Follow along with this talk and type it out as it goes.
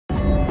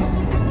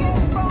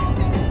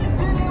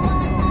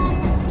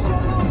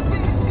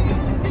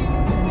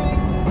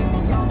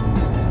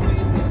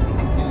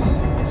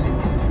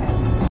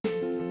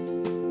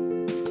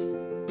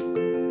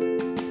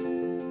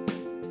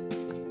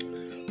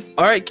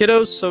Alright,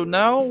 kiddos, so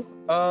now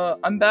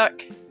I'm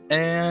back,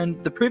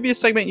 and the previous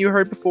segment you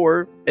heard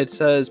before, it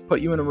says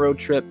put you in a road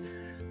trip.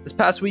 This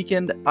past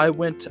weekend, I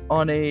went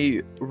on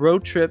a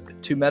road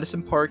trip to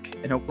Medicine Park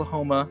in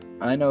Oklahoma.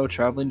 I know,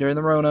 traveling during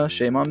the Rona,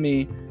 shame on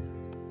me.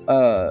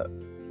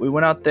 We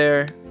went out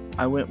there.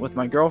 I went with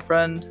my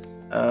girlfriend,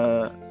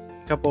 a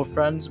couple of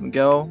friends,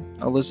 Miguel,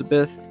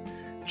 Elizabeth,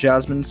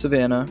 Jasmine, and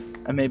Savannah.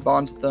 I made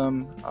bonds with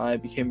them. I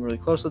became really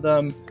close with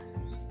them.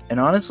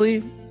 And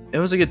honestly, it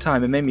was a good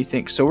time. It made me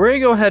think. So we're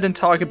going to go ahead and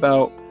talk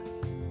about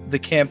the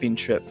camping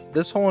trip.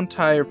 This whole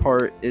entire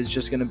part is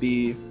just going to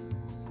be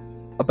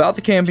about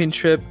the camping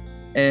trip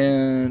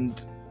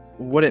and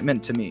what it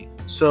meant to me.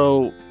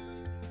 So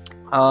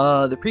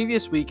the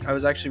previous week, I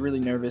was actually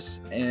really nervous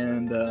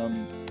and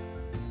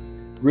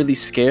really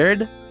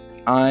scared.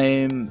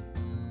 I'm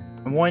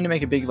wanting to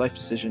make a big life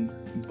decision,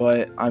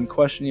 but I'm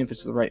questioning if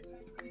it's the right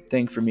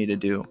thing for me to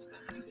do.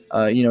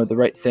 The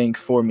right thing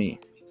for me,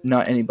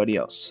 not anybody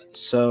else.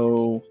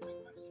 So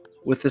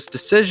with this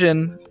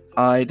decision,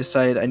 I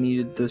decided I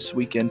needed this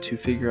weekend to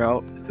figure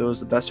out if it was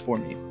the best for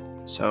me.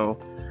 So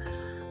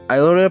I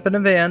loaded up in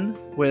a van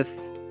with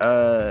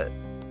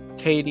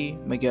Katie,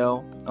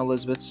 Miguel,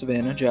 Elizabeth,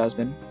 Savannah,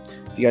 Jasmine.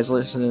 If you guys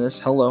listen to this,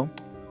 hello.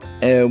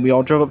 And we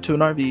all drove up to an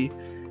RV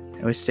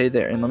and we stayed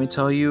there. And let me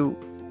tell you,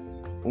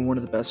 one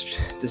of the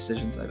best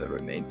decisions I've ever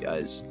made,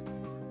 guys.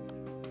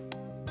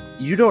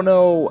 You don't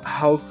know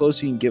how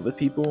close you can get with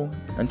people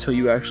until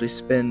you actually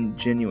spend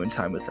genuine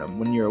time with them,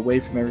 when you're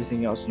away from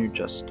everything else and you're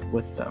just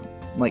with them.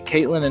 Like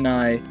Caitlin and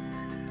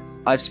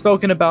I've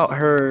spoken about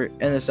her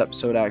in this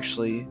episode,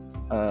 actually.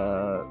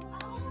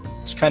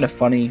 It's kind of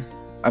funny.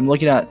 I'm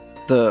looking at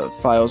the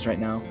files right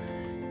now.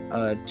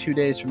 2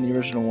 days from the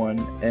original one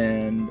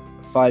and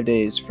 5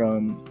 days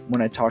from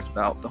when I talked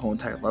about the whole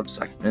entire love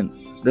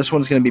segment. This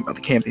one's going to be about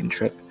the camping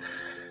trip.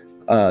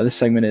 This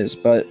segment is,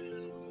 but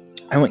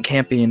I went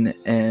camping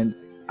and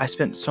I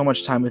spent so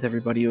much time with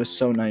everybody. It was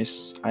so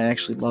nice. I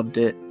actually loved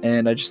it,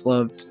 and I just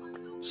loved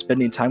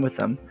spending time with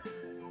them.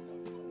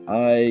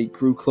 I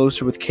grew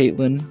closer with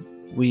Caitlin.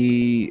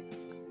 We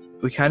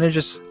kind of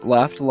just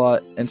laughed a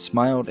lot and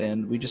smiled,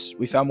 and we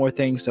found more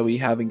things that we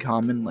have in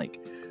common, like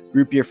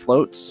root beer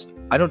floats.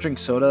 I don't drink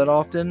soda that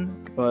often,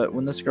 but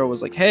when this girl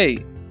was like,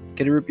 "Hey,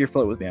 get a root beer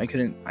float with me," I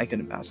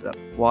couldn't pass it up.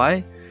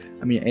 Why?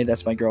 I mean, A,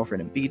 that's my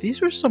girlfriend, and B,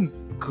 these were some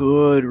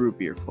good root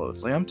beer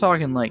floats. Like, I'm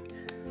talking like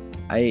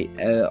I ate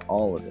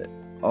all of it.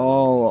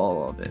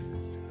 All of it.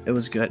 It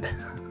was good.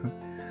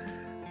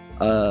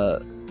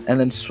 And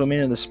then swimming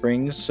in the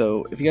springs.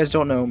 So if you guys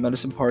don't know,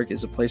 Medicine Park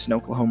is a place in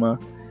Oklahoma,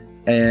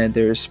 and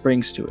there's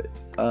springs to it.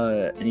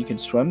 And you can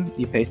swim.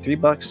 You pay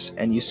 $3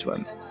 and you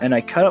swim. And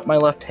I cut up my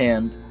left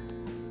hand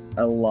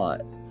a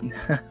lot.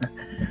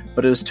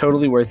 But it was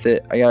totally worth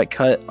it. I got it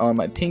cut on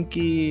my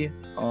pinky,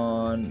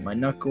 on my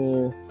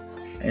knuckle,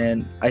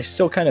 and I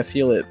still kind of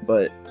feel it,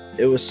 but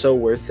it was so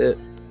worth it.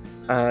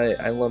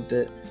 I loved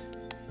it.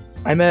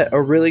 I met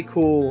a really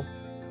cool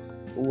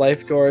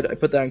lifeguard. I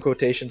put that in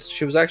quotations.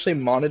 She was actually a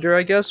monitor,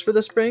 I guess, for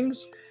the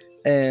springs,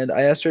 and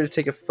I asked her to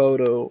take a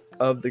photo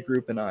of the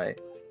group and I,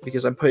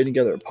 because I'm putting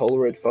together a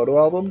Polaroid photo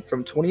album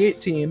from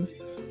 2018,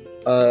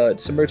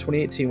 December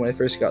 2018, when I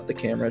first got the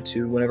camera,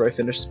 to whenever I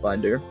finished the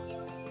binder.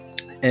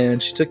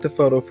 And she took the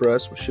photo for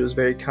us, which she was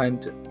very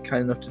kind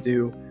enough to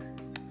do,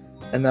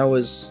 and that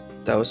was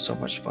so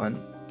much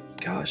fun.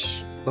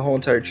 Gosh, the whole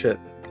entire trip.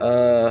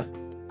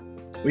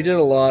 We did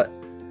a lot.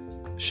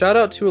 Shout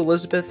out to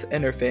Elizabeth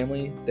and her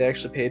family. They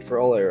actually paid for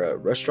all our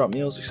restaurant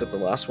meals, except the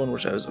last one,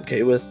 which I was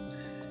okay with.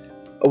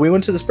 We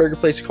went to this burger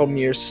place called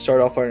Meers to start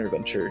off our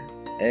adventure.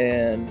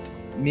 And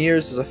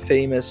Meers is a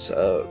famous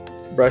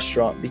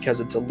restaurant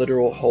because it's a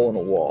literal hole in a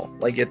wall.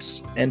 Like,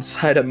 it's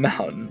inside a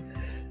mountain.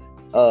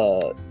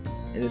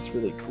 And it's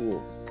really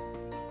cool.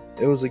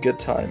 It was a good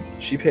time.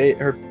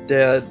 Her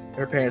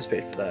parents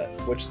paid for that,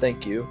 which,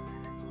 thank you.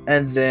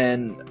 And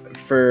then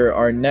for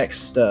our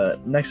next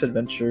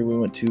adventure, we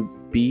went to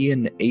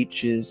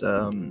B&H's.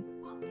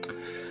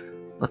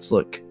 Let's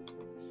look.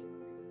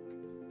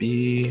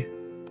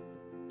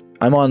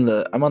 I'm on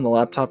the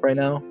laptop right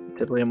now.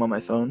 Typically, I'm on my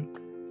phone.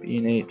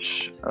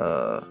 B&H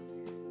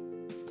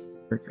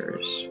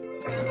burgers.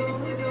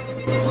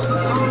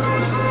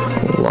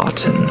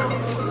 Lawton,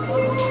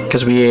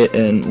 because we ate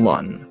in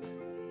Lawton.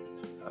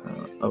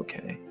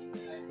 Okay.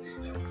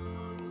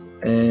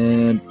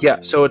 And yeah,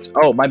 so it's,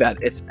 oh, my bad,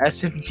 it's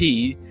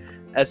S&B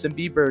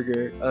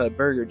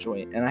burger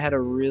joint, and I had a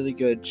really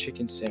good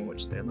chicken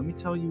sandwich there. Let me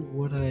tell you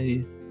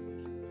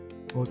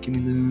give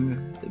me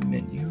the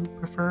menu,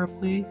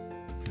 preferably.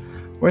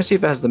 We're gonna see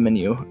if it has the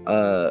menu,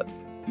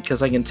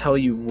 because I can tell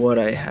you what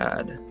I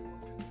had.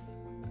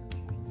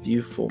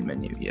 View full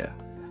menu, yeah.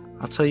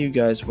 I'll tell you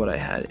guys what I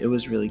had. It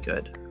was really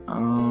good.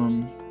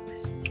 I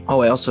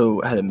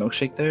also had a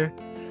milkshake there.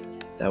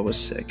 That was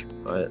sick.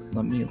 But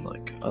let me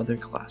look. Other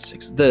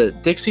classics. The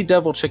Dixie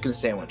Devil chicken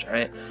sandwich,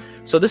 alright?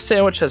 So this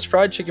sandwich has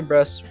fried chicken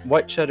breasts,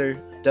 white cheddar,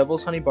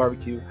 devil's honey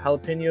barbecue,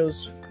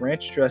 jalapenos,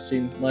 ranch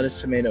dressing, lettuce,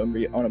 tomato,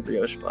 on a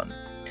brioche bun.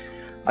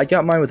 I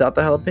got mine without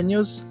the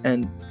jalapenos,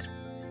 and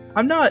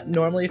I'm not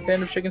normally a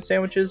fan of chicken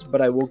sandwiches,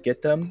 but I will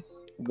get them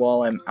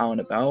while I'm out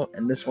and about.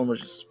 And this one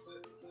was just,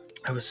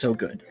 it was so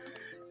good.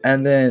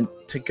 And then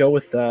to go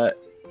with that,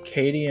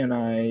 Katie and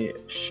I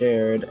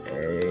shared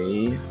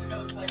I'm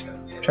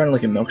trying to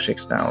look at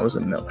milkshakes now. It was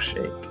a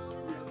milkshake.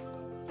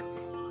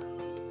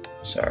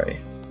 Sorry.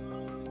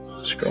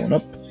 Scrolling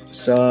up.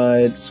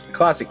 Sides.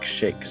 Classic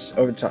shakes.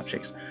 Over the top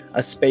shakes.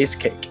 A space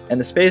cake. And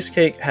the space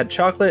cake had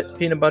chocolate,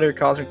 peanut butter,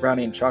 cosmic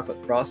brownie, and chocolate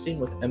frosting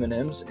with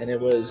M&Ms. And it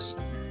was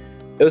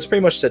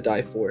pretty much to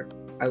die for.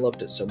 I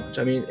loved it so much.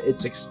 I mean,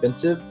 it's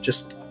expensive,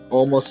 just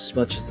almost as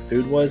much as the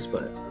food was,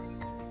 but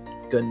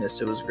goodness,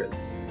 it was great.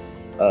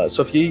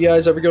 So if you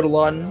guys ever go to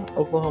Lawton,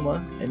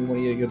 Oklahoma, and you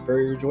want to eat a good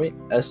burger joint,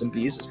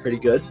 S&B's is pretty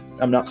good.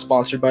 I'm not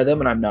sponsored by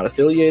them, and I'm not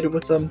affiliated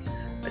with them.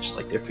 I just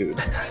like their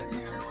food.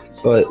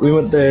 But we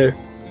went there,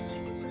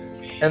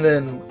 and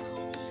then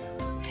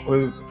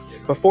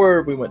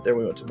before we went there,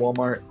 we went to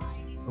Walmart.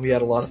 We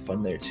had a lot of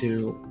fun there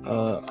too.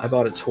 I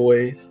bought a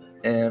toy,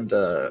 and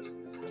God,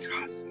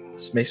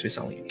 this makes me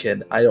sound like a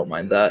kid. I don't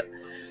mind that.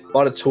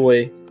 Bought a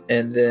toy,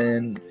 and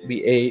then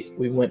we ate.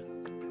 We went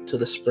to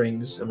the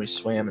springs and we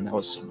swam, and that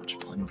was so much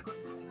fun.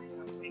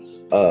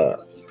 I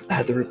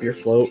had the root beer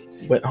float,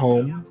 went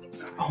home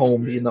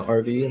in the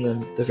RV, and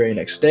then the very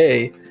next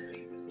day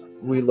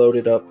we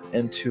loaded up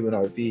into an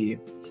RV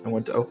and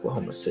went to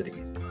Oklahoma City.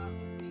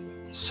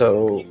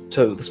 So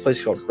to this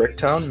place called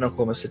Bricktown in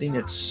Oklahoma City, and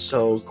it's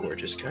so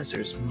gorgeous, guys.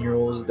 There's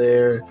murals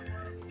there,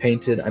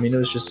 painted. I mean, it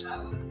was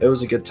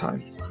a good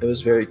time. It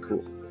was very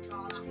cool.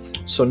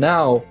 So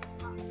now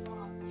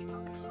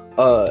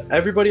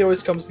everybody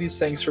always comes to these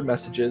things for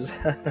messages.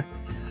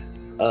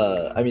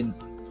 I mean,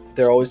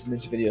 they're always in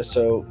these videos.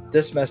 So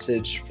this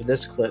message for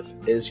this clip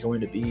is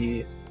going to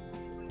be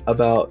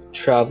about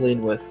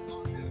traveling with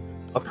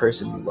a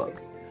person you love.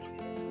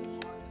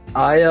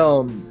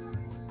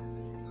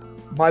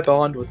 My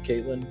bond with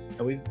Caitlin,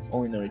 and we've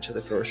only known each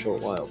other for a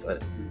short while,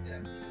 but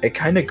it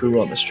kind of grew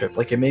on this trip.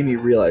 Like, it made me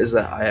realize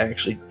that I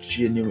actually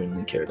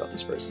genuinely care about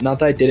this person. Not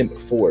that I didn't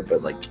before,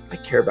 but like, I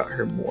care about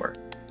her more.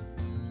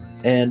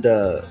 And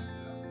God,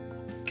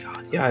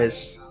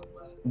 guys,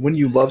 when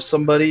you love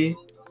somebody,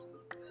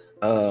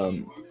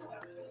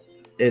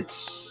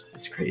 it's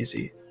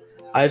crazy.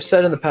 I've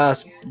said in the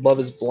past, love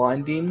is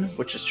blinding,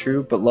 which is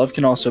true, but love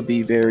can also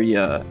be very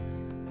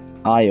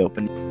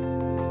eye-opening.